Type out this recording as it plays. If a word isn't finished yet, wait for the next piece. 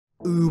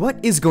What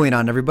is going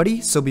on,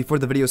 everybody? So before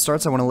the video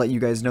starts, I want to let you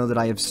guys know that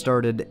I have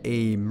started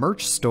a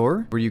merch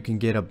store where you can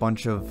get a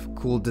bunch of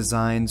cool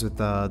designs with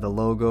the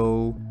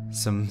logo,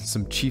 some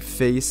chief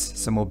face,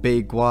 some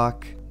obey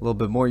guac, a little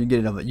bit more. You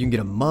can get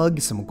a mug,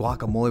 some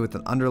guacamole with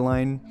an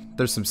underline.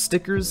 There's some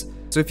stickers.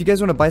 So if you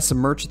guys want to buy some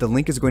merch, the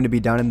link is going to be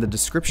down in the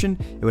description.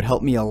 It would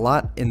help me a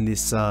lot in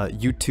this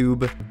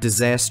YouTube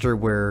disaster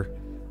where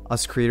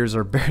us creators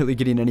are barely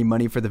getting any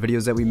money for the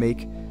videos that we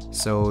make.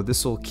 So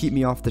this will keep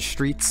me off the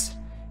streets.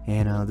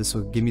 And this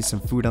will give me some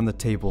food on the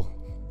table.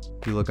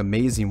 You look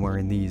amazing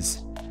wearing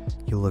these.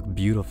 You look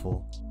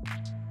beautiful.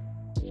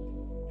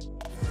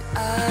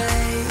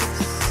 Ice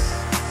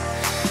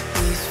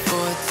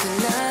for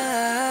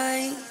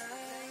tonight.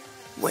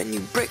 When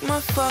you break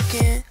my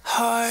fucking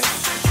heart.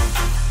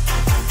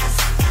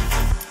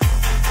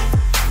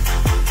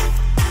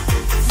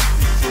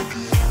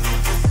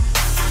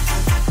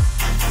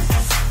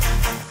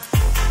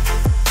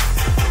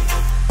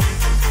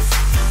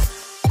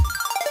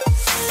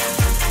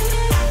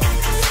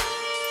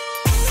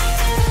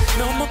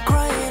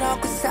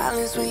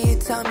 When you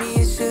tell me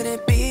it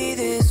shouldn't be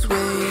this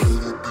way.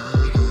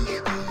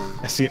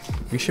 I see it.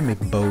 We should make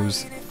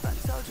bows.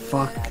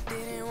 Fuck.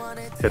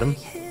 Hit him.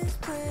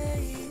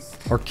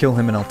 Or kill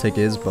him and I'll take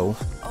his bow.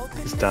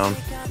 He's down.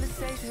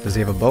 Does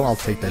he have a bow? I'll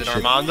take that shit.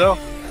 Armando?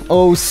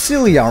 Oh,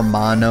 silly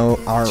Armando.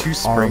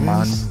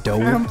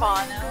 Armando.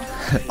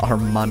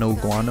 Armando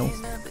Guano.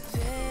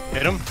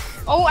 Hit him.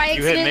 Oh, I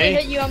You hit accidentally me?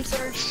 hit you, I'm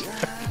sorry.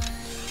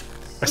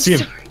 I see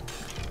him.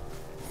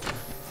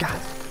 God.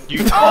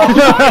 You.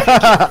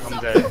 Oh, I'm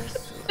dead.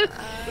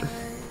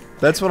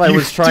 That's what I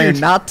was trying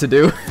not to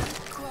do.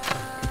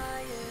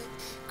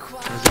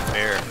 There's a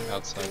bear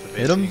outside the base.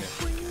 Hit him.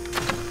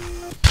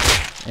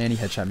 And he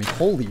headshot me.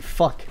 Holy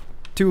fuck.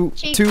 Two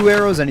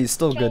arrows and he's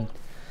still good.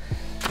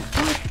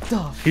 What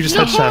the? He just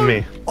headshot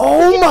me.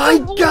 Oh my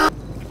god!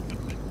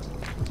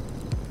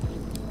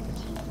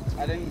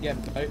 I didn't get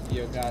both of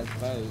your guys'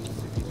 bows,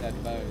 if you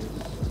said bows.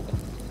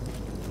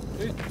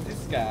 Who's this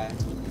guy?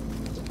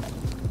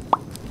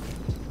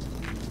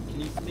 Can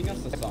you sing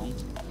us a song?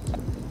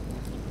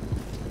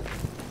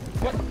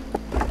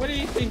 What do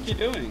you think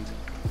you're doing?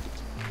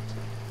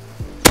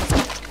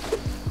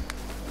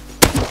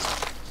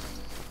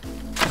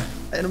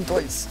 I hit him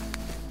twice.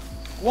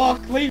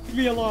 Walk, leave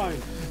me alone!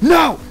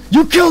 No!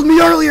 You killed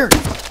me earlier!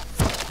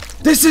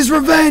 This is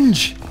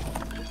revenge!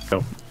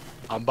 No.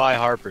 I'm by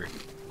Harper.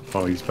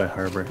 Oh, he's by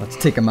Harbor. Let's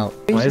take him out.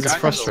 Why is this Guy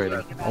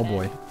frustrating? Oh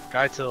boy.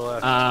 Guy to the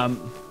left.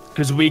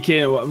 Because me,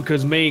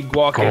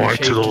 Guac, and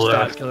Shake just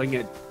started killing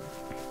it.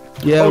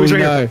 Yeah, we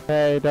know.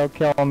 Hey, don't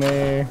kill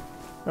me.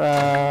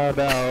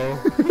 No.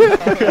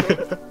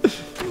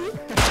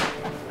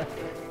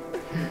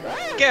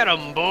 Get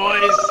him,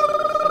 boys!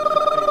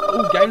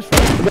 Oh, game's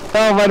fun.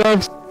 No, my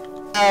name's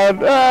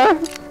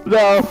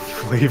no.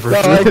 Flavor.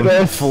 Not like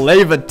this.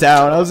 Flavor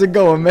Town, how's it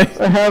going, man?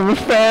 I have a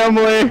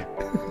family.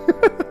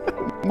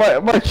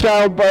 my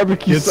child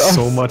barbecue He had sauce.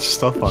 so much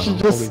stuff on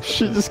him.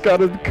 She just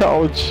got into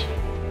college.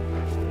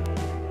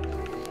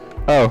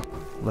 Oh.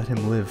 Let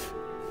him live.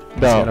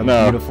 He's No, got a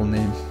no. beautiful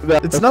name.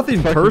 That's It's nothing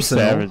fucking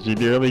personal. Savage. You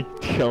nearly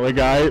kill a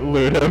guy,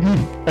 loot him,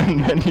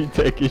 and then you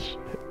take his shit.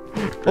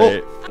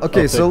 Great.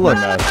 Okay, I'll so take my look.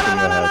 mask in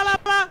the head.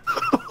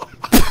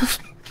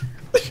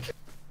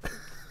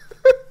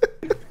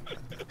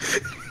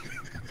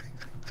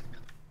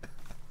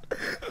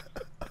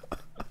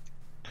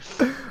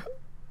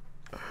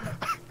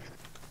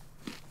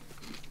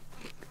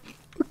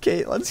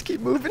 Okay, let's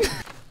keep moving.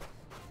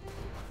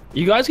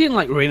 You guys getting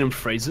like random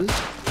phrases?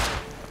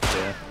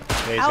 Yeah.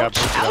 Yeah, he's Ouch,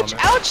 got ouch,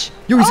 ouch!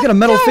 Yo, he's got a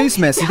metal no, face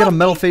mask. He's got a help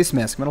metal me. face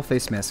mask. Metal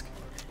face mask.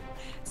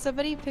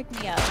 Somebody pick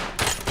me up.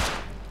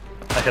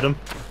 I hit him.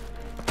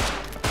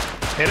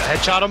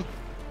 Headshot him.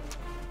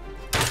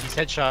 He's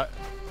headshot.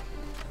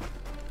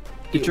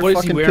 Get your What is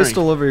he fucking wearing?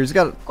 pistol over here. He's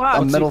got a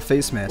What's metal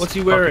face mask. What's he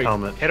Bucket wearing?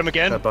 helmet. Hit him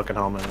again. That bucket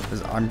helmet.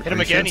 His arm, Hit him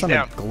are you sure again, it's he's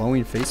not down. a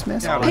glowing face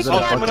mask? Down. Or is it a Oh,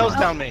 someone bucket else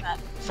helmet? down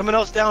me. Someone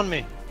else down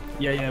me.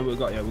 Yeah, we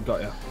got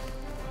you.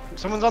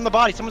 Someone's on the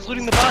body. Someone's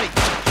looting the body.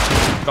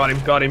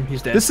 Got him,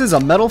 he's dead. This is a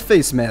metal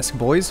face mask,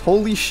 boys.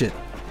 Holy shit.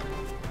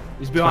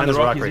 He's Behind behind the this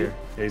rock, rock is right he? here.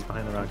 Yeah, he's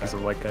behind the rock. He's a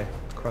white guy.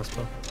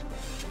 Crossbow.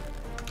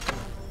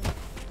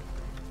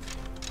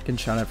 Getting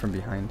shot at from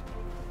behind.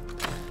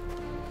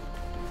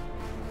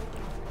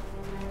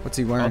 What's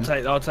he wearing?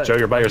 I'll take. Joe,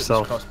 you're by I'll take this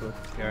yourself. crossbow.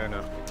 Yeah, I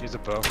know. He's a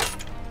bow.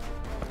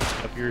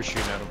 Up here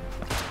shooting at him.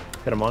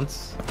 Hit him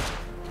once.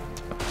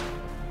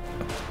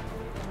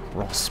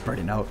 We're all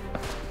spreading out.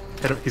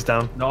 Hit him. He's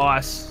down.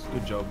 Nice,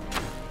 good job.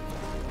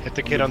 Hit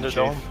the kid under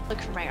dome.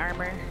 Look for my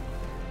armor.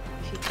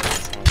 If you can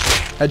say.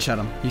 Headshot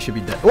him. He should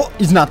be dead. Oh,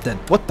 he's not dead.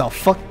 What the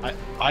fuck?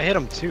 I hit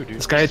him too, dude.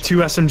 This guy had 2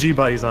 SMG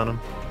buddies on him.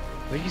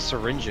 I think he's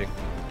syringing.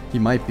 He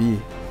might be.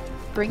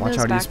 Bring Watch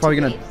those out. back He's probably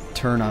to gonna base.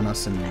 turn on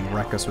us and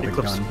wreck us with a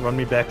Eclipse, gun. run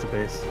me back to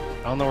base.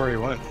 I don't know where he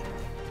went.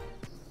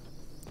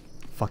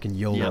 Fucking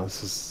YOLO. Yeah,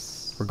 this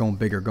is. We're going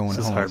big or going This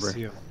is home. Harbor.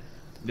 See you.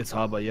 It's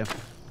harbor, yeah.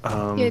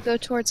 Yeah, go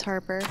towards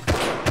Harbor.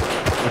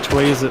 Which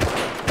way is it?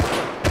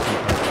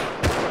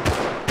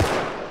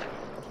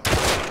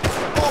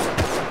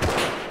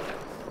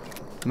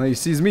 No, he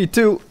sees me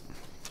too.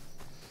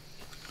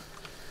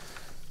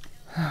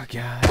 Oh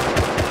god.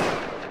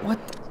 What?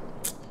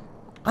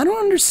 I don't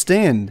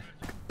understand.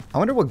 I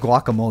wonder what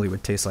guacamole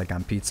would taste like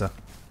on pizza.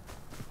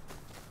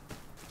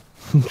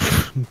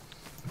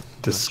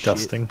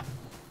 Disgusting.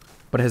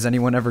 But has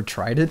anyone ever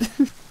tried it?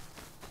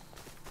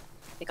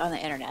 Like on the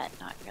internet,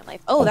 not in real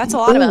life. Oh, that's a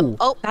lot of them.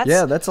 Oh, that's.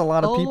 Yeah, that's a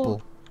lot of Oh.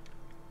 people.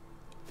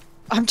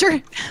 I'm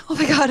trying. Oh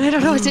my god, I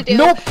don't know what to do.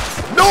 Nope!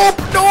 Nope!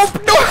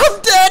 Nope! No,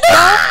 I'm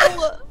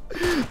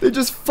dead! They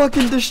just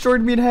fucking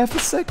destroyed me in half a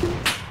second.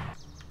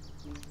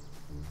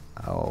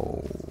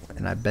 Oh,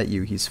 and I bet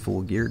you he's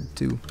full geared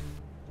too.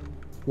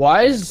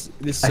 Why is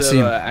this I see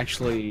him. server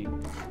actually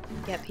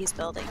Yep, he's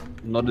building.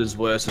 not as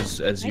worse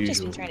as I've just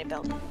usual? been trying to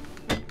build.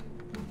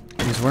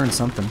 He's wearing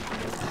something.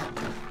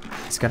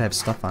 He's gotta have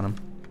stuff on him.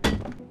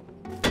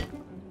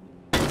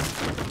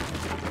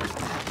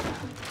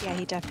 Yeah,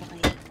 he definitely.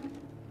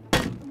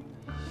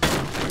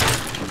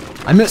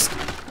 I missed!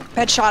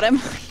 Bed shot him.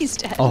 He's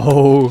dead.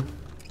 Oh.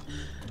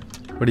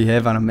 What do you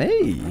have on him?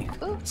 Hey,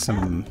 Ooh,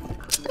 some.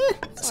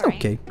 It's alright.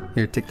 okay.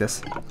 Here, take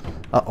this.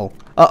 Uh-oh.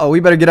 Uh-oh, we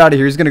better get out of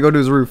here. He's gonna go to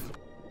his roof.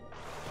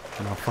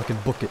 And I'll fucking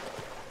book it.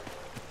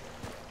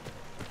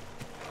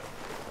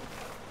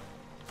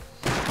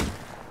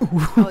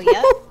 Oh,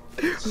 yeah?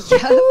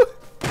 Yeah.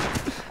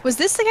 Was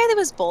this the guy that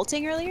was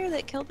bolting earlier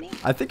that killed me?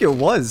 I think it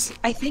was.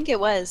 I think it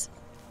was.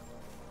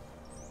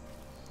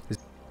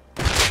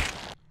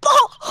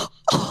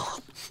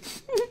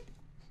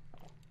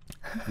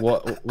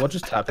 What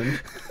just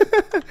happened?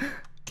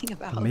 Think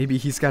about. Maybe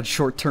he's got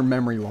short-term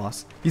memory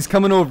loss. He's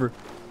coming over.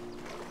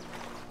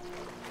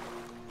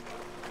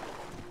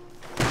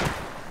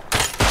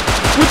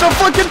 With a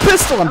fucking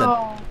pistol! I'm dead.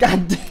 Oh.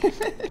 God damn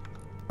it.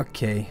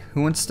 Okay,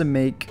 who wants to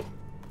make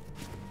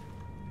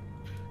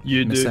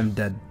You Miss do. M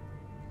dead?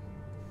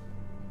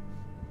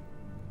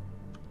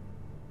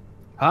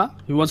 Huh?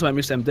 Who wants to make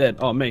Miss M dead?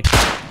 Oh, me.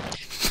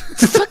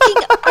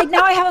 Fucking.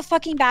 Now I have a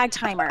fucking bag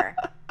timer.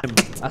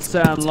 I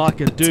sound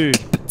like a dude.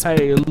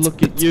 Hey,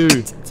 look at you.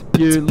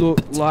 You look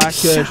like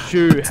a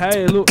shoe.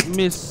 Hey, look,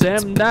 Miss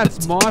Sam,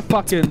 that's my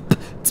fucking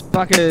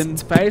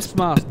face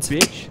mask,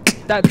 bitch.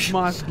 That's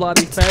my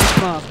bloody face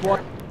mask.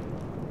 What?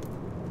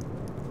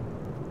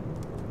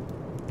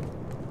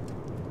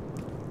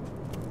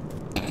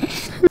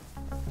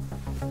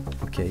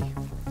 Okay.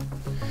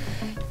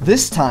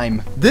 This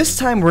time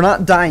we're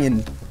not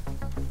dying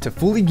to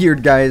fully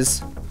geared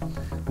guys.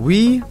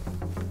 We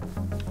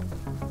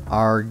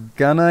are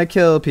gonna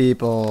kill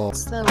people.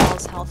 What's the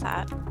wall's health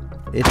at?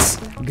 It's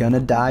gonna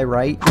die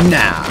right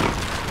now.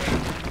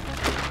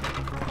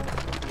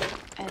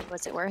 And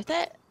was it worth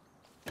it?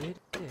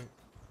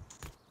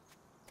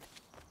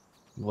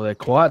 Well, they're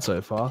quiet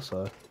so far,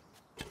 so.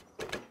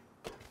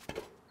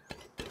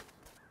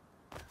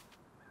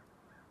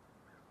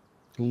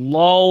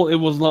 LOL, it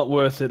was not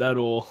worth it at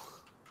all.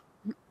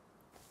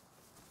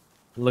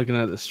 Looking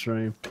at the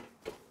stream.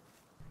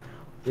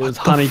 It was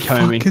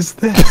honeycombing. What is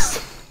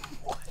this?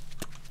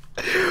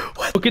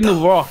 Look in the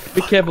rock.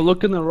 Be careful,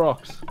 look in the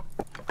rocks.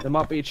 There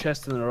might be a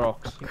chest in the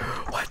rocks.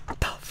 What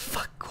the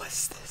fuck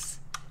was this?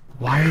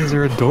 Why is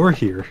there a door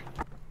here?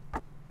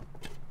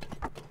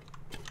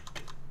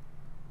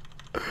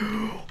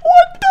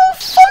 What the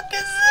fuck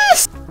is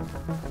this?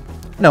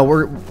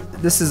 No,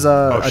 this is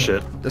Oh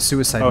shit. a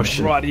suicide Oh, mission.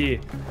 shit. Right here.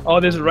 Oh,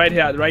 there's a raid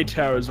here, raid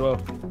tower as well.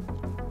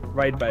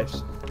 Raid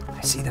base.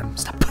 I see them.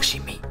 Stop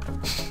pushing me.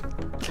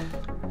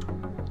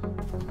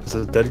 There's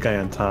a dead guy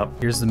on top.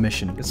 Here's the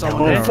mission. It's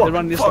someone there. They're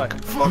running this way.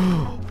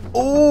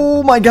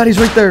 Oh my god, he's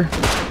right there.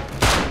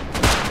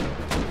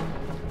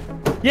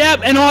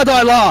 Yep, and I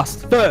die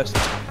last. First.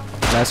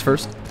 Last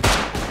first.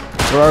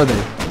 Where are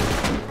they?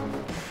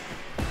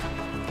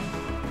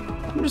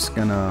 I'm just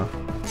gonna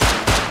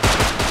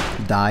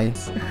die.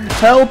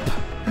 Help!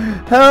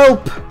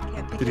 Help!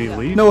 Yeah, pick Did me he up.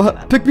 leave? No,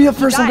 pick me up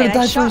first. I'm Died. gonna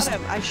I die shot first.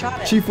 him. I shot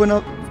him. Chief went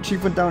up.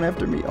 Chief went down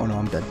after me. Oh no,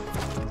 I'm dead.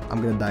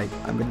 I'm gonna die.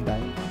 I'm gonna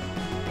die.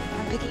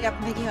 I'm picking up.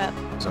 I'm picking up.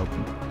 It's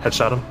open.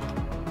 Headshot him.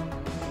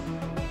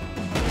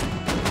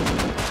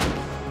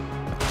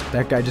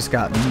 That guy just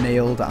got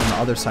nailed on the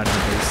other side of the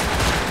base.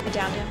 I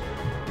downed him.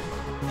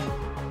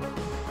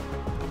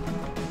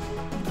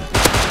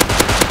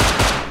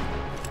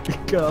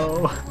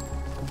 Go.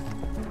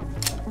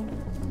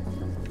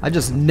 I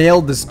just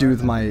nailed this dude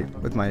with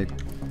my.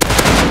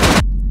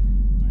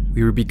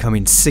 We were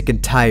becoming sick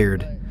and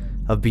tired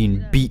of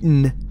being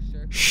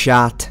beaten,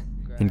 shot,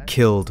 and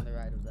killed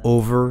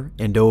over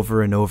and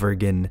over and over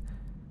again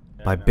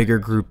by bigger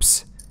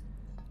groups,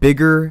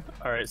 bigger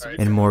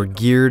and more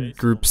geared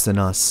groups than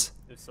us.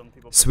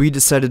 So we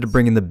decided to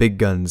bring in the big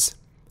guns,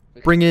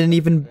 bring in an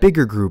even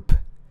bigger group,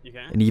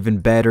 an even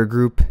badder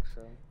group,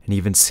 an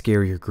even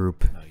scarier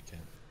group.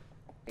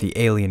 The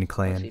Alien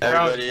Clan.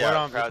 Everybody Hold out.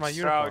 on, where's my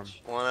uniform?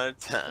 One at a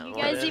time. You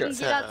guys even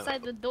get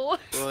outside the door.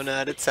 One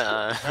at a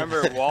time.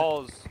 Remember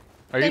walls.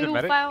 Are you the Single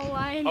medic? file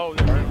line. Oh,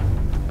 sorry.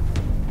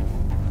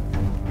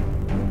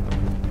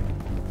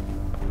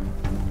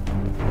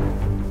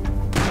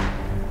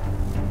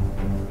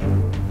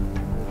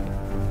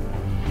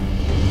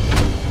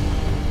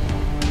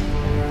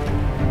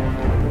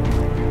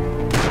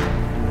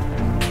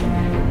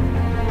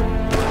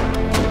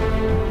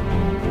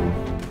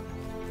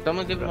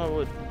 Someone give him more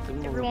wood.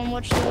 Everyone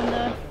watch the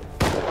window.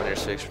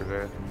 106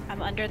 Rivera.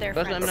 I'm under their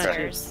That's front what I'm not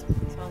stairs,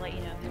 so I'll let you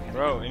know.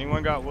 Bro,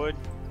 anyone got wood?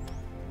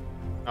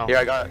 Oh. Here,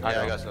 I got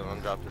some. I'm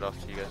dropped it off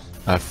to you guys.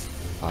 I have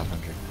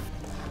 500.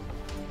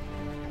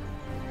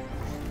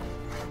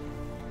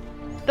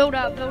 Build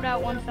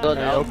out one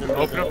foundation.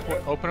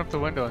 Open up the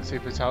window and see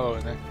if it's hollow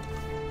in there.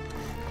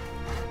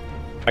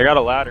 I got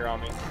a ladder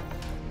on me.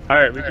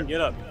 Alright, we can get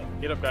up.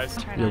 Get up, guys.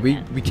 Yeah,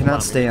 we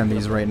cannot stay on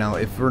these right now.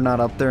 If we're not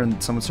up there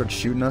and someone starts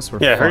shooting us, we're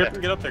hurry up fucked.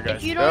 and get up there, guys.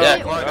 If you don't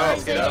get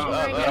organization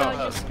right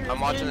now, you're screwed. I'm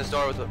watching this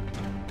door with a...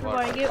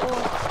 Everybody get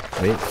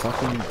off. Wait,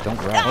 fucking don't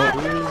run.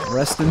 Oh,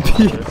 rest in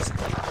peace.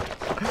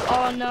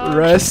 Oh no.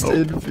 Rest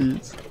in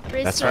peace.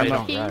 That's right,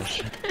 don't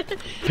rush.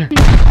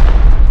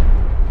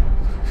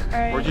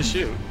 Alright. Where'd you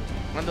shoot?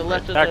 On the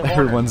left of I the heard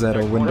corner. one's at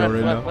a window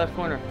right now. Left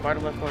corner.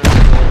 Bottom left corner.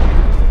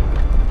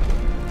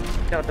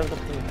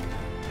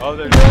 Oh,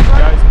 there's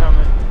guys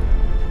coming.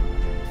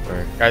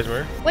 Where? Guys,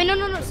 where? Wait, no,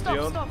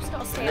 stop.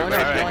 Stay No, on no,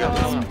 there.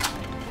 no.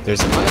 There's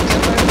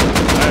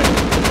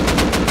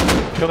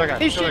Kill that guy.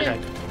 Who's Kill that guy.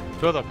 shooting?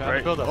 Build up,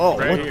 man. Build up. Oh,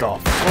 right what here. the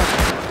fuck?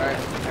 Alright.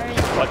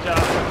 Watch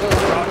out.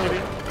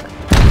 Rocketing.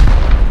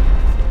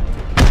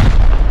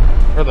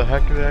 Where the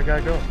heck did that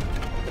guy go?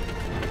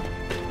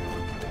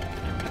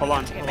 Hold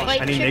on.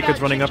 Wait, Any check nakeds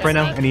out- running up check right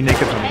now? out- Any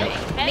nakeds running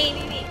up?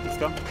 Me. Let's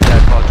go.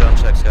 Yeah, call jump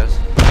checks, guys.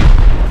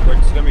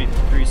 It's gonna be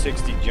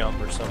 360 jump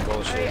or some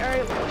bullshit.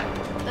 Alright.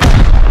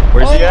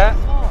 Where's he at?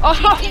 Oh.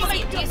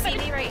 Do you see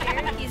me right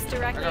here? He's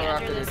directly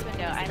under this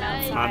window. I'm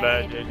outside. My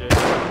bad, JJ.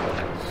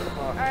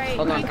 Alright.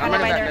 Hold on, you I'm come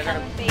running by back.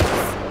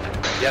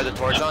 there. Yeah, the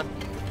torch on?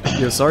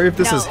 Yo, sorry if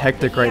this No, is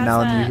hectic he right has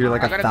now and you a- hear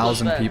like I gotta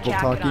 1,000 close that people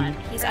jacket talking. on.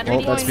 He's Well,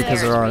 underneath that's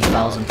because there. there are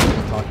 1,000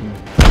 people talking.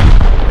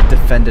 I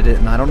defended it,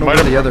 and I don't know Might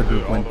where have the other put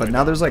group it all went, the but way now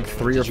down. there's like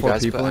 3 or Did you 4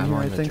 guys people put in here,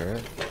 ammo I in the think.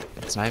 turret?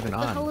 It's not even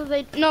What the hell on. are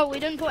they? No, we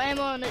didn't put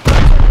ammo in it. Don't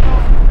turn it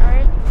on.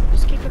 Alright?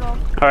 Just keep it off.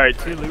 Alright,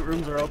 2 loot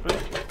rooms are open.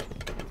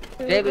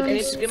 David, can you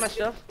just get my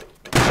stuff?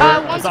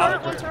 One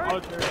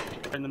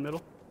turret. In the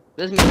middle.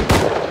 This is me. I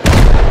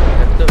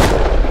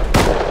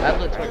have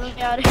the torch. Let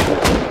me out of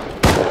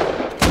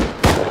here.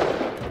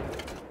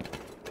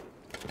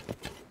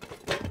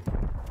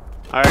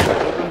 Alright,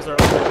 loot rooms are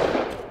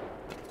open.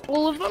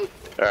 All of them?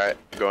 Alright,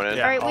 going in.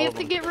 Yeah, Alright, we all have of to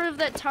them. get rid of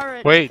that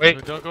turret. Wait,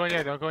 don't go in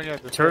yet. Don't go in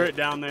yet. The turret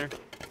down there.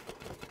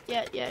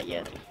 Yeah.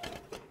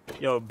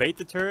 Yo, bait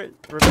the turret,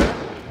 Rivera.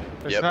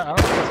 It's Yep. not, I don't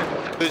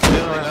think it's Who's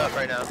building up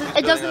right now?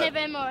 It doesn't have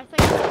ammo, I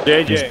think.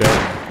 He's JJ.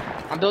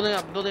 building.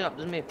 I'm building up.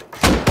 This is me.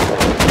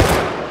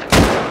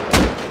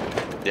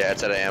 Yeah,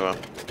 it's out of ammo.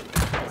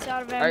 It's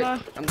out of ammo.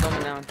 Alright, I'm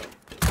going down.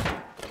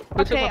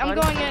 Okay, I'm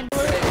going in.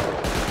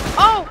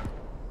 Oh!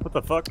 What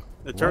the fuck?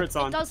 The turret's It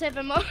on. does have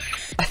ammo.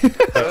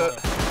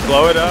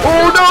 Blow it up.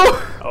 Oh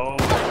no! Oh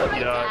my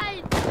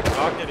god.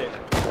 Rocket it.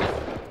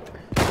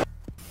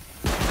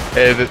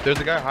 Hey, there's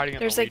a guy hiding in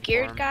There's the a weed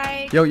geared farm.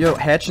 guy. Yo,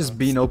 hatch is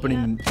being opened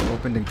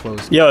and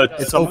closed. Yo,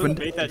 It's someone opened.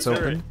 Bait that It's turret.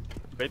 open.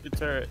 Bait the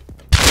turret.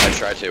 I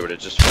tried to, but it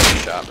just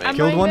fucking shot me. I'm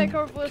Killed running one? back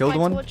over with Killed my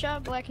one? torch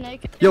out, black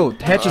naked. Yo,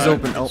 hatch is Alright,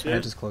 open. Oh, shit.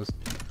 hatch is closed.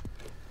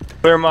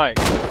 Clear mic.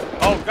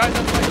 Oh, guys,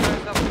 that's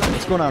like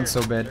What's going on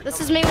so bad? This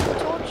is me with the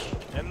torch.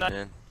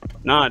 Man.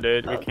 Nah,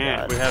 dude, we Oh,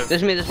 can't. God. We have This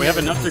is me. This is we me. have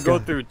enough to go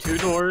through 2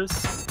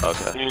 doors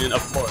Okay. and a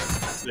floor.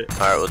 That's it.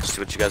 Alright, well, just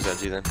see what you guys gonna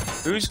do then.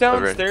 Who's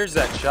downstairs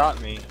that shot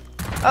me?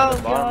 Oh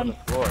Bottom god. of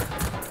the floor.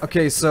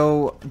 Okay,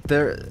 so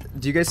there.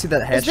 Do you guys see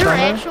that Is hatch there down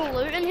there? actual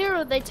loot in here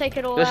or they take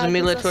it all This out? is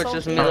me lit 'cause torch.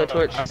 that's This is salty? me lit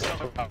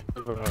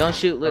torch. Don't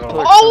shoot lit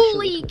torch.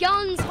 Holy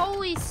guns!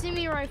 Holy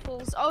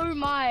semi-rifles! Oh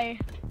my!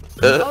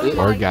 Oh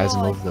my Or guys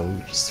god. love those,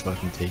 just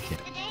fucking take it.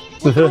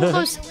 Look at all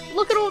those.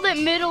 Look at all that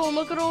metal and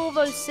look at all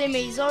those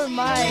semis. Oh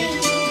my!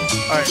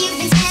 Alright. You've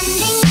been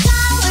sending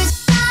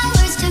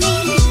flowers to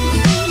me.